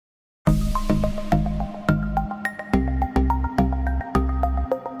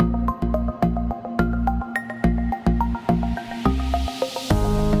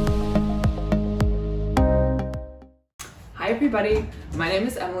everybody, my name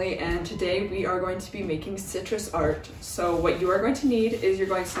is Emily and today we are going to be making citrus art. So what you are going to need is you're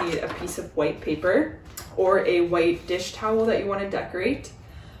going to need a piece of white paper or a white dish towel that you want to decorate.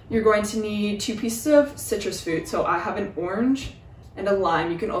 You're going to need 2 pieces of citrus fruit. So I have an orange and a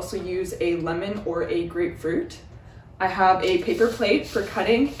lime. You can also use a lemon or a grapefruit. I have a paper plate for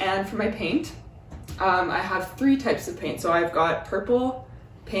cutting and for my paint. I have 3 types of paint. So I've got purple,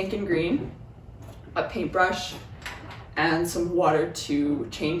 pink, and green, a paintbrush, and some water to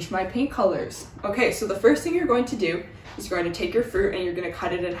change my paint colors. Okay, so the first thing you're going to do is you're going to take your fruit and you're going to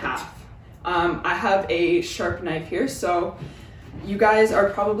cut it in half. I have a sharp knife here, so you guys are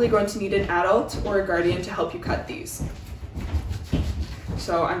probably going to need an adult or a guardian to help you cut these.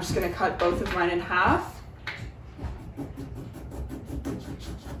 So I'm just going to cut both of mine in half.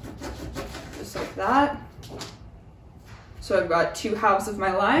 Just like that. So I've got 2 halves of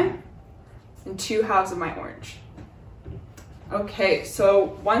my lime and 2 halves of my orange. Okay,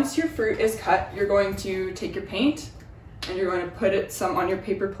 so once your fruit is cut, you're going to take your paint and you're going to put it some on your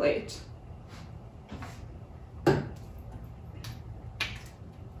paper plate.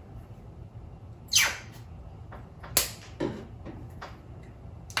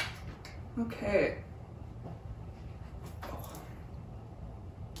 Okay.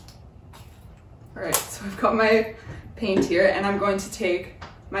 All right, so I've got my paint here and I'm going to take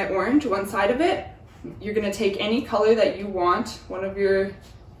my orange, one side of it. You're going to take any color that you want, one of your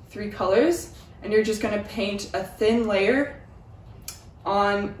 3 colors, and you're just going to paint a thin layer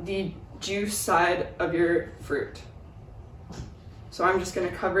on the juice side of your fruit. So I'm just going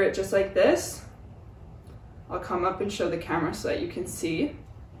to cover it just like this. I'll come up and show the camera so that you can see.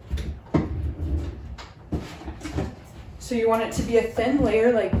 So you want it to be a thin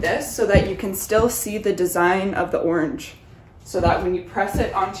layer like this so that you can still see the design of the orange. So that when you press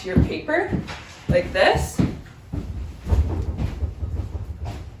it onto your paper, like this,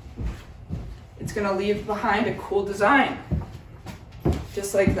 it's gonna leave behind a cool design,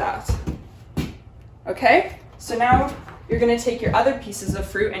 just like that. Okay, so now you're gonna take your other pieces of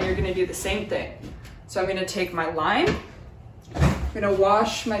fruit and you're gonna do the same thing. So I'm gonna take my lime, I'm gonna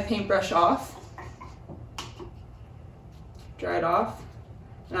wash my paintbrush off, dry it off,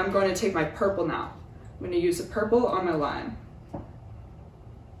 and I'm going to take my purple now. I'm gonna use the purple on my lime.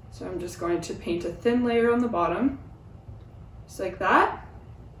 So I'm just going to paint a thin layer on the bottom, just like that,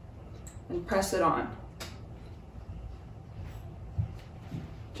 and press it on.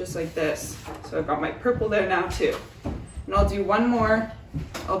 Just like this. So I've got my purple there now too. And I'll do one more.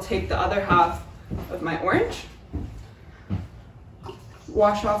 I'll take the other half of my orange,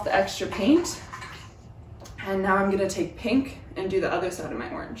 wash off the extra paint, and now I'm gonna take pink and do the other side of my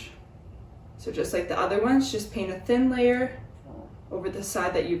orange. So just like the other ones, just paint a thin layer over the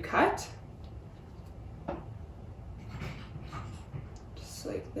side that you cut. Just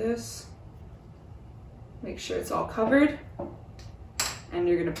like this. Make sure it's all covered. And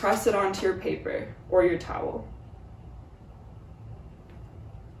you're gonna press it onto your paper or your towel.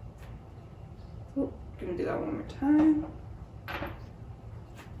 Oh, gonna do that one more time.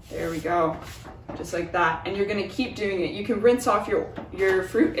 There we go, just like that. And you're gonna keep doing it. You can rinse off your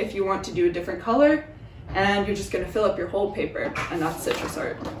fruit if you want to do a different color, and you're just gonna fill up your whole paper, and that's citrus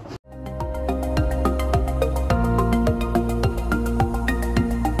art.